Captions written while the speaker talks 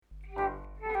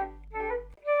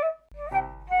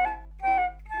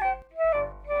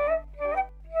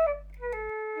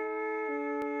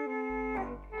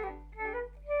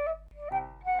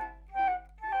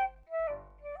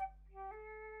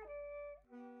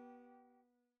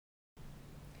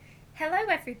Hello,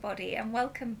 everybody, and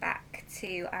welcome back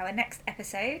to our next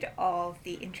episode of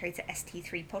the Intro to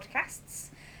ST3 podcasts.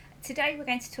 Today, we're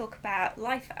going to talk about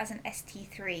life as an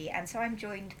ST3, and so I'm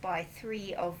joined by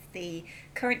three of the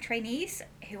current trainees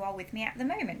who are with me at the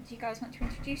moment. Do you guys want to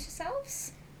introduce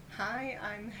yourselves? Hi,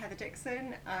 I'm Heather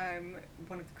Dixon. I'm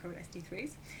one of the current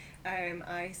ST3s.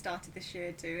 I started this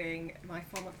year doing my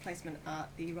 4-month placement at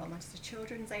the Royal Manchester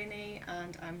Children's A&E,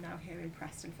 and I'm now here in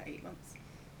Preston for 8 months.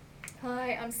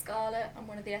 Hi, I'm Scarlett. I'm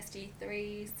one of the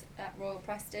ST3s at Royal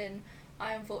Preston.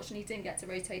 I unfortunately didn't get to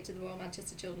rotate to the Royal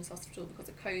Manchester Children's Hospital because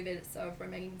of COVID, so I've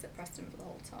remained at Preston for the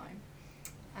whole time.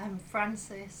 I'm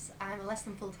Frances. I'm a less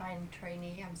than full-time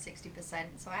trainee. I'm 60%,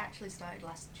 so I actually started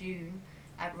last June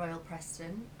at Royal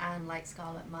Preston, and like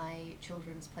Scarlett, my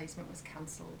children's placement was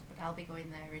cancelled, but I'll be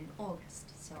going there in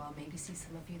August, so I'll maybe see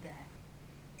some of you there.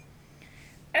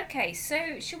 Okay,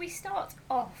 so shall we start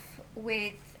off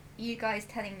with you guys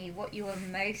telling me what you were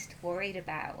most worried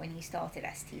about when you started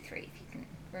ST3, if you can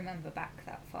remember back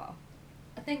that far?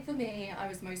 I think for me, I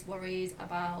was most worried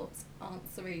about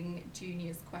answering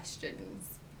juniors'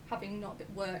 questions. Having not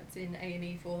worked in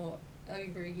A&E for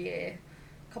over a year,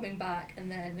 coming back and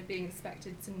then being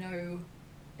expected to know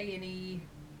A&E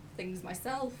things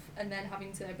myself, and then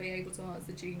having to be able to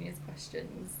answer juniors'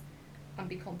 questions and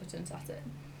be competent at it.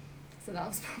 So that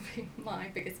was probably my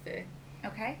biggest fear.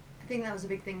 Okay. I think that was a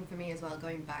big thing for me as well,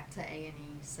 going back to A&E.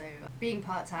 So being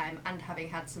part-time and having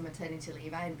had some maternity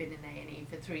leave, I hadn't been in A&E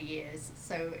for 3 years,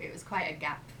 so it was quite a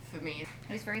gap for me.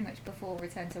 It was very much before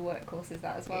return to work courses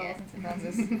that as well, Yeah. wasn't it,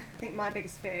 Frances? I think my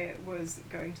biggest fear was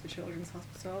going to the Children's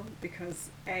Hospital because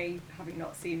A, having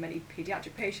not seen many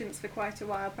paediatric patients for quite a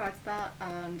while prior to that,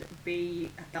 and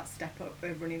B, that step up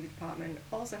of running the department,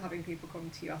 also having people come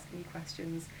to you asking you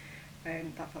questions.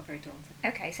 That felt very daunting.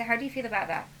 Okay, so how do you feel about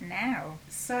that now?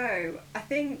 So I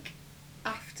think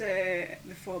after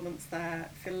the 4 months there,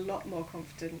 I feel a lot more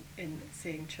confident in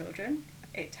seeing children.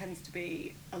 It tends to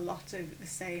be a lot of the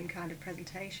same kind of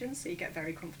presentation, so you get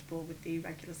very comfortable with the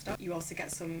regular stuff. You also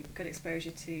get some good exposure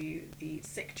to the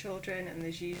sick children, and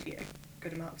there's usually a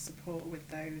good amount of support with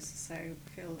those, so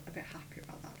I feel a bit happier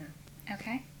about that now.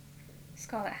 Okay.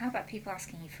 Scarlett, how about people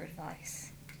asking you for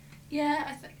advice? Yeah,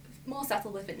 I think more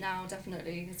settled with it now,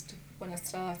 definitely, as to when I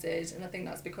started, and I think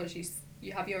that's because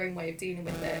you have your own way of dealing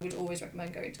with it. I would always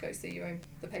recommend going to go see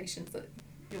the patients that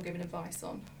you're giving advice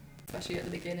on, especially at the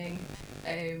beginning,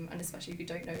 and especially if you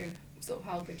don't know sort of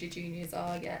how good your juniors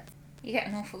are yet. You get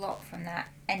an awful lot from that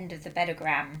end of the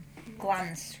bedogram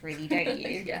glance, really, don't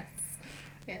you? Yes.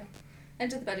 Yeah.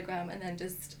 Enter the bedogram and then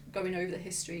just going over the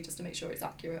history just to make sure it's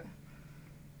accurate.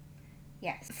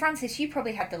 Yes. Frances, you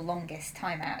probably had the longest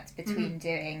time out between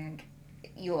doing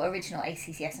your original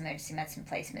ACCS emergency medicine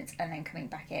placements and then coming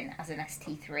back in as an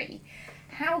ST3.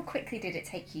 How quickly did it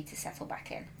take you to settle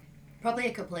back in? Probably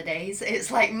a couple of days.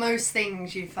 It's like most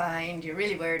things you find, you're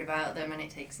really worried about them, and it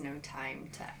takes no time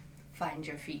to find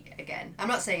your feet again. I'm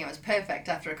not saying I was perfect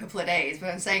after a couple of days,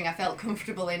 but I'm saying I felt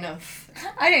comfortable enough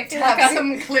I don't to feel like have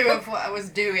some clue of what I was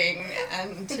doing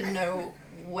and to know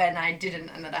when I didn't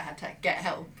and that I had to get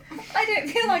help. I don't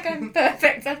feel like I'm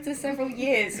perfect after several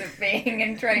years of being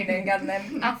in training and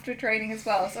then after training as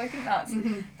well. So I think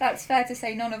that's fair to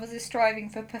say. None of us is striving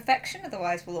for perfection,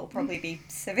 otherwise we'll all probably be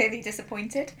severely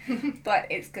disappointed. But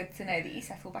it's good to know that you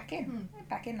settle back in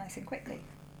nice and quickly.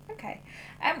 Okay.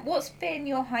 What's been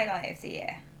your highlight of the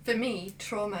year? For me,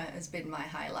 trauma has been my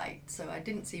highlight. So I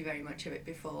didn't see very much of it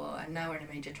before, and now we're in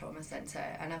a major trauma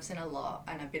centre, and I've seen a lot,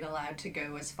 and I've been allowed to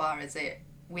go as far as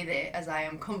with it as I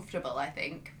am comfortable, I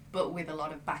think, but with a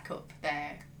lot of backup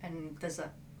there, and there's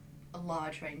a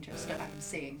large range of stuff I'm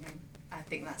seeing, and I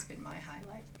think that's been my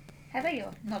highlight. Heather,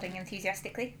 you're nodding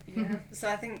enthusiastically. Yeah. So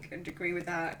I think I'd agree with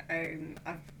that.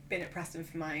 I've been at Preston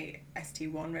for my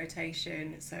ST1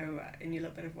 rotation, so I knew a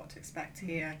little bit of what to expect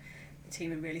here. The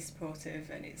team are really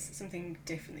supportive, and it's something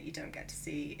different that you don't get to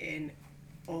see in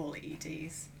all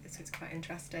EDs, so it's quite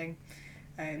interesting.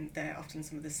 They're often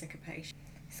some of the sicker patients.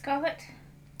 Scarlett?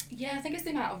 Yeah, I think it's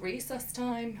the amount of resus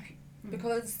time.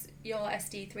 Because you're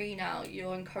SD3 now,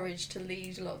 you're encouraged to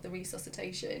lead a lot of the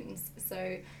resuscitations,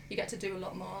 so you get to do a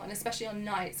lot more, and especially on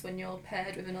nights when you're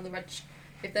paired with another reg,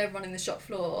 if they're running the shop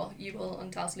floor, you will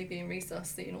undoubtedly be in resus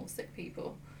seeing all sick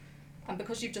people. And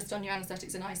because you've just done your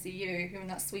anaesthetics in ICU, you're in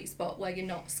that sweet spot where you're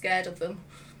not scared of them.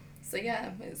 So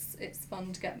yeah, it's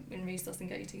fun to get in resus and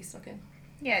get your teeth stuck in.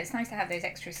 Yeah, it's nice to have those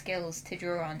extra skills to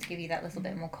draw on to give you that little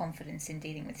bit more confidence in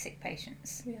dealing with sick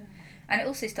patients. Yeah. And it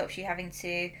also stops you having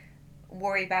to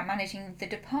worry about managing the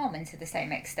department to the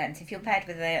same extent. If you're paired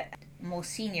with a more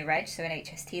senior reg, so an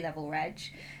HST level reg,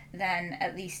 then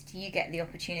at least you get the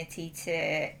opportunity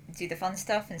to do the fun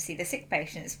stuff and see the sick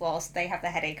patients whilst they have the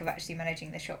headache of actually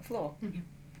managing the shop floor.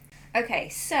 Okay,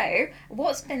 so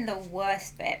what's been the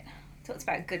worst bit? Talked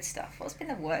about good stuff. What's been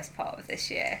the worst part of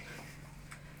this year?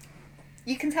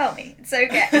 You can tell me. It's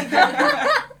okay.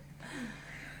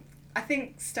 I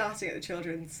think starting at the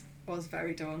children's was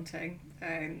very daunting.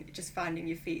 Just finding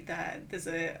your feet there. There's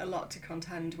a lot to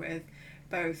contend with,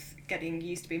 both getting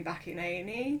used to being back in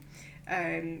A&E,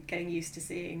 getting used to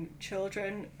seeing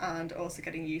children, and also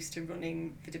getting used to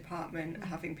running the department,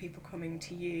 having people coming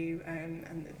to you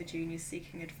and the juniors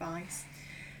seeking advice.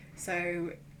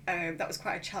 So that was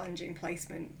quite a challenging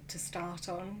placement to start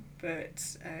on, but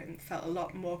felt a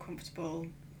lot more comfortable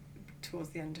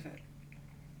towards the end of it.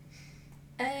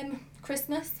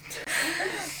 Christmas.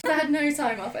 I had no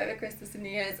time off over Christmas and New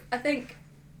Year's. I think,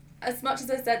 as much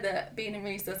as I said that being in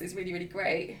resus is really, really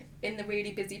great, in the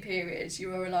really busy periods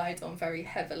you are relied on very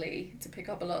heavily to pick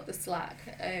up a lot of the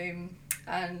slack.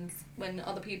 And when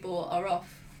other people are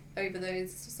off over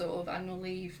those sort of annual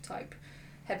leave type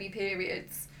heavy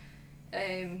periods,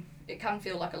 it can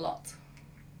feel like a lot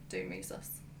doing resus.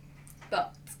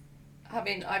 But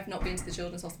I've not been to the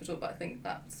children's hospital, but I think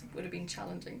that would have been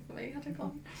challenging for me had I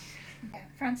gone. Yeah.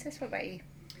 Frances, what about you?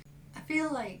 I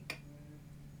feel like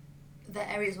the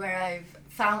areas where I've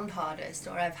found hardest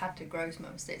or I've had to grow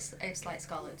most, it's like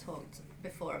Scarlett talked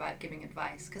before about giving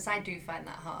advice, because I do find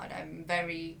that hard.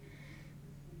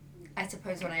 I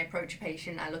suppose when I approach a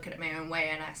patient, I look at it my own way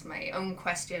and ask my own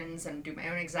questions and do my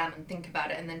own exam and think about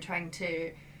it, and then trying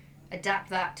to adapt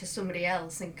that to somebody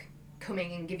else and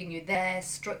coming and giving you their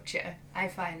structure, I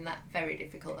find that very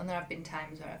difficult. And there have been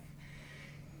times where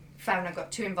I've found I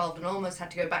got too involved and almost had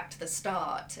to go back to the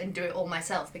start and do it all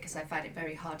myself, because I find it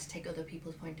very hard to take other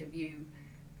people's point of view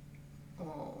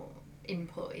or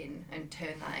input in and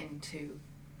turn that into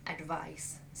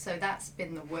advice. So that's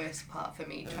been the worst part for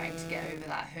me, trying to get over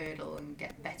that hurdle and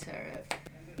get better at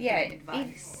giving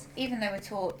advice. Even though we're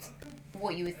taught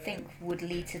what you would think would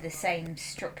lead to the same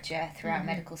structure throughout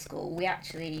medical school, we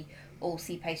actually all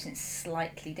see patients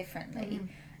slightly differently,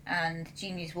 and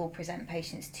juniors will present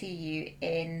patients to you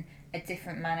in a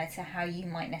different manner to how you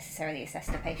might necessarily assess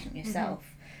the patient yourself.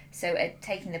 So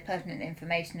taking the pertinent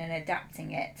information and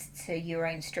adapting it to your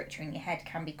own structure in your head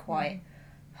can be quite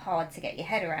hard to get your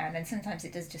head around, and sometimes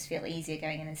it does just feel easier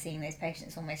going in and seeing those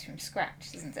patients almost from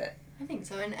scratch, doesn't it? I think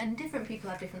so, and different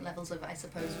people have different levels of, I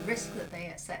suppose, risk that they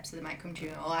accept. So they might come to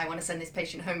you, I want to send this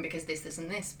patient home because this and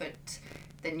this, but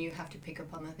then you have to pick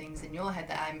up on the things in your head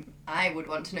that I would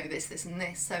want to know this and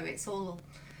this. So it's all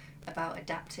about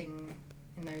adapting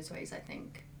in those ways, I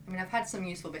think. I mean, I've had some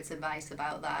useful bits of advice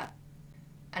about that,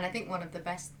 and I think one of the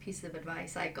best pieces of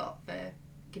advice I got for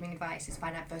giving advice is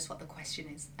find out first what the question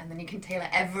is, and then you can tailor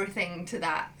everything to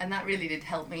that, and that really did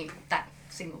help me, that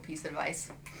single piece of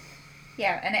advice.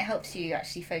 Yeah, and it helps you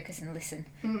actually focus and listen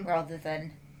rather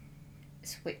than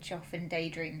switch off and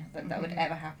daydream. That would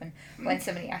ever happen when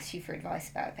somebody asks you for advice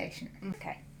about a patient.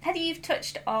 Okay. Heather, you've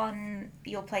touched on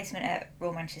your placement at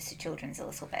Royal Manchester Children's a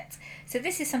little bit. So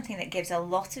this is something that gives a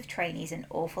lot of trainees an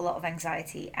awful lot of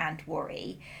anxiety and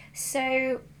worry.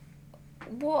 So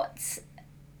what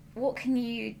can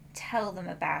you tell them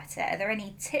about it? Are there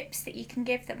any tips that you can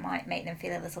give that might make them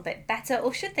feel a little bit better,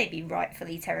 or should they be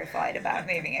rightfully terrified about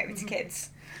moving over to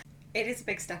kids? It is a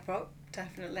big step up,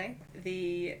 definitely.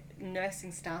 The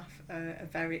nursing staff are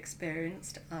very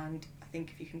experienced, and I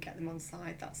think if you can get them on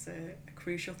side, that's a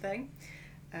crucial thing.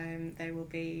 They will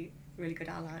be really good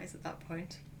allies at that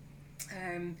point.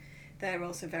 They're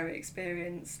also very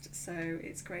experienced, so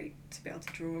it's great to be able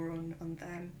to draw on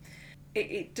them.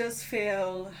 It does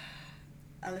feel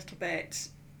a little bit,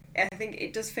 I think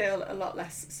it does feel a lot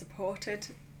less supported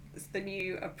than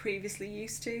you are previously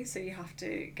used to, so you have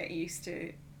to get used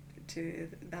to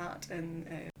that and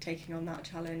taking on that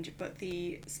challenge. But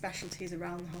the specialties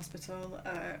around the hospital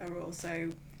are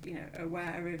also,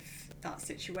 aware of that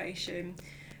situation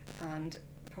and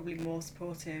probably more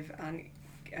supportive and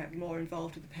more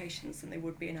involved with the patients than they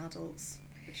would be in adults,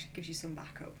 which gives you some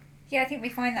backup. Yeah, I think we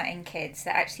find that in kids,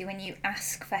 that actually when you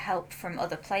ask for help from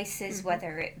other places,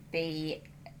 whether it be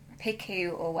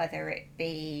PICU or whether it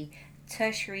be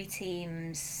tertiary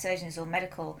teams, surgeons or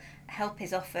medical, help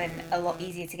is often a lot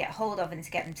easier to get hold of and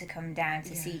to get them to come down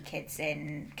to see kids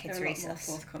in kids' They're a lot resus. more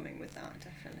forthcoming with that,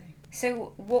 definitely.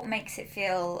 So what makes it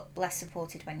feel less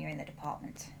supported when you're in the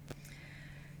department?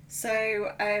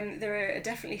 So there are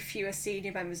definitely fewer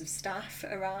senior members of staff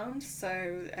around,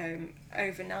 so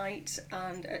overnight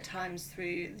and at times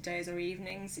through the days or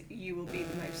evenings you will be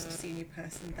the most senior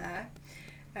person there.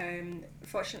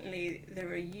 Fortunately there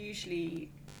are usually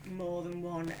more than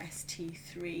one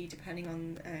ST3 depending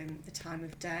on the time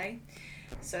of day.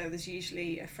 So there's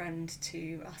usually a friend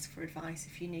to ask for advice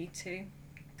if you need to.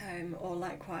 Or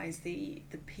likewise, the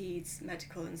PEDS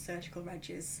medical and surgical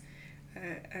regs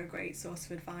are a great source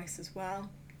of advice as well.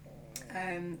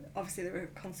 Obviously there are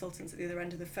consultants at the other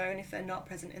end of the phone if they're not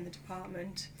present in the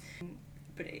department.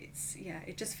 But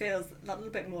it just feels a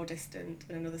little bit more distant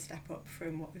and another step up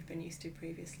from what we've been used to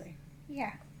previously.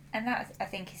 Yeah, and that I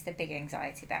think is the big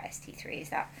anxiety about ST3 is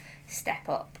that step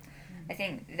up. I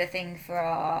think the thing for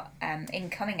our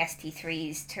incoming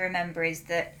ST3s to remember is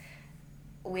that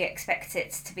we expect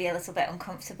it to be a little bit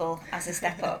uncomfortable as a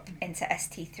step up into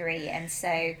ST3, and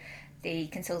so the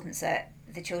consultants at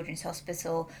the Children's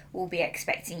Hospital will be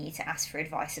expecting you to ask for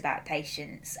advice about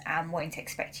patients and won't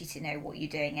expect you to know what you're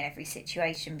doing in every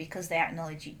situation, because they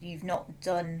acknowledge you've not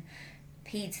done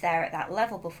peds there at that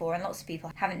level before, and lots of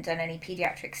people haven't done any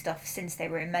paediatric stuff since they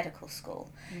were in medical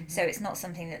school. Mm-hmm. So it's not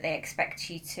something that they expect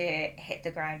you to hit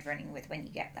the ground running with when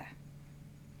you get there.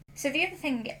 So the other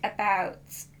thing about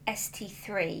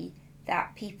ST3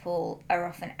 that people are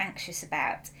often anxious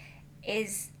about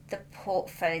is the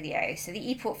portfolio. So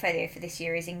the e-portfolio for this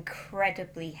year is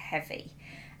incredibly heavy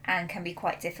and can be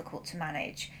quite difficult to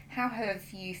manage. How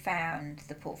have you found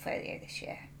the portfolio this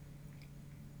year?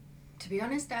 To be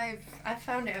honest, I've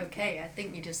found it okay. I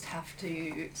think you just have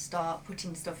to start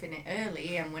putting stuff in it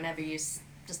early, and whenever you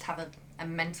just have a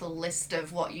mental list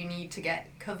of what you need to get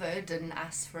covered and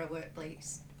ask for a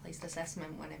workplace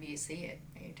assessment whenever you see it.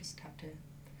 You just have to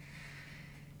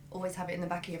always have it in the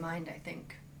back of your mind, I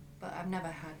think. But I've never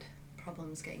had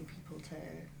problems getting people to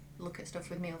look at stuff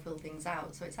with me or fill things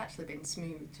out, so it's actually been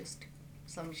smooth, just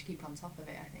as long as you keep on top of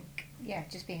it, I think. Yeah,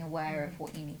 just being aware of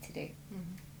what you need to do.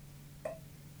 Mm-hmm.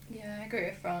 Yeah, I agree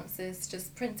with Frances.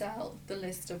 Just print out the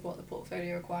list of what the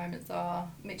portfolio requirements are,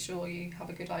 make sure you have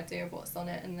a good idea of what's on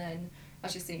it, and then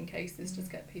as you're seeing cases, just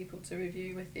get people to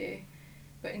review with you.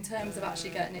 But in terms of actually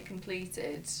getting it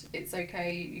completed, it's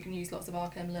okay, you can use lots of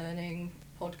RChem learning,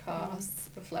 podcasts,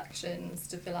 reflections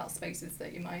to fill out spaces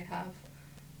that you might have.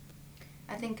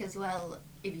 I think as well,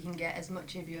 if you can get as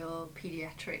much of your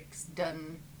paediatrics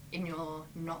done in your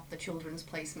not the children's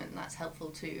placement, that's helpful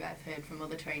too. I've heard from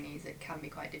other trainees it can be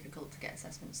quite difficult to get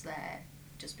assessments there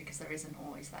just because there isn't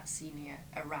always that senior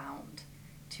around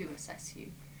to assess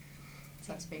you.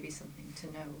 So that's maybe something to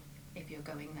know if you're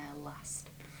going there last.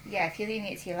 Yeah, if you're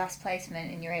leaving it to your last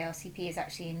placement and your ALCP is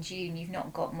actually in June, you've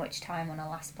not got much time on a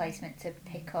last placement to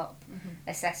pick up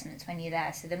assessments when you're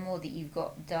there. So the more that you've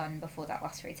got done before that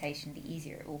last rotation, the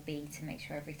easier it will be to make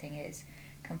sure everything is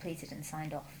completed and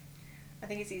signed off. I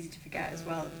think it's easy to forget as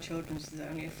well that children's is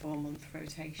only a 4-month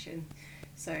rotation.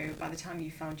 So by the time you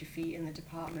found your feet in the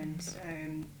department,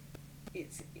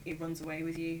 it runs away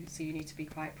with you, so you need to be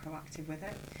quite proactive with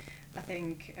it. I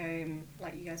think,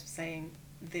 like you guys were saying,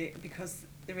 because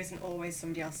there isn't always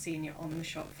somebody else senior on the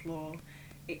shop floor,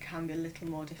 it can be a little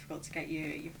more difficult to get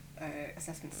your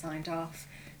assessment signed off.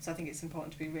 So I think it's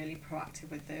important to be really proactive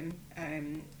with them.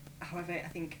 However, I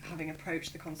think having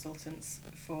approached the consultants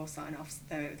for sign-offs,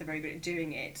 they're very good at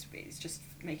doing it. It's just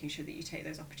making sure that you take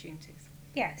those opportunities.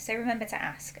 Yeah, so remember to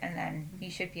ask, and then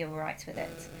you should be all right with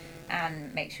it,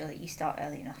 and make sure that you start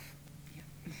early enough.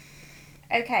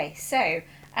 Yeah. Okay, so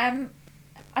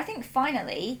I think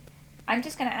finally, I'm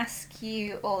just going to ask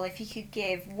you all if you could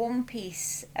give one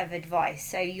piece of advice,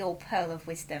 so your pearl of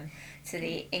wisdom, to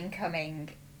the incoming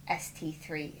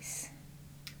ST3s.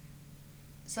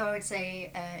 So I would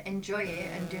say enjoy it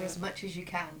and do as much as you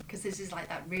can, because this is like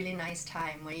that really nice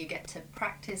time where you get to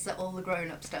practice at all the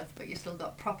grown-up stuff, but you still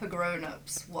got proper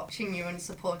grown-ups watching you and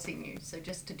supporting you. So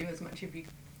just to do as much of you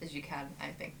as you can, I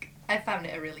think. I found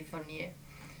it a really fun year.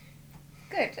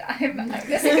 Good. I'm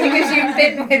guessing because you've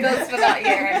been with us for that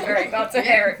year. I'm very glad to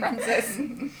hear it, Frances.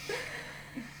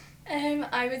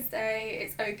 I would say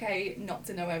it's okay not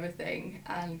to know everything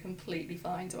and completely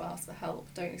fine to ask for help.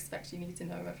 Don't expect you need to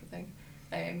know everything.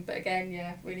 But again,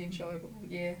 yeah, really enjoyable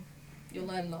year. You'll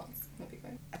learn lots. That'll be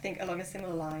great. I think along a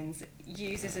similar lines,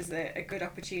 use this as a good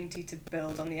opportunity to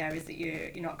build on the areas that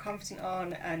you're not confident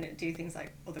on, and do things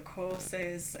like other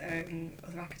courses,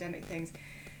 other academic things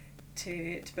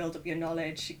to build up your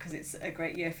knowledge, because it's a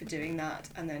great year for doing that.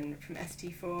 And then from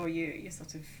ST4,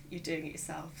 you're doing it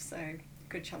yourself. So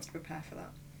good chance to prepare for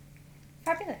that.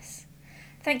 Fabulous.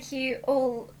 Thank you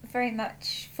all very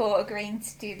much for agreeing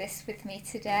to do this with me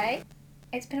today.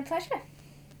 It's been a pleasure.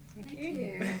 Thank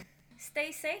you.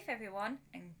 Stay safe, everyone,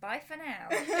 and bye for now.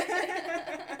 I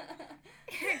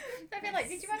feel like,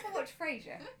 did you ever watch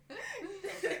Frasier?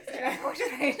 Did you ever watch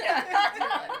Frasier?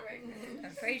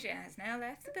 And Frasier has now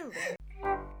left the building.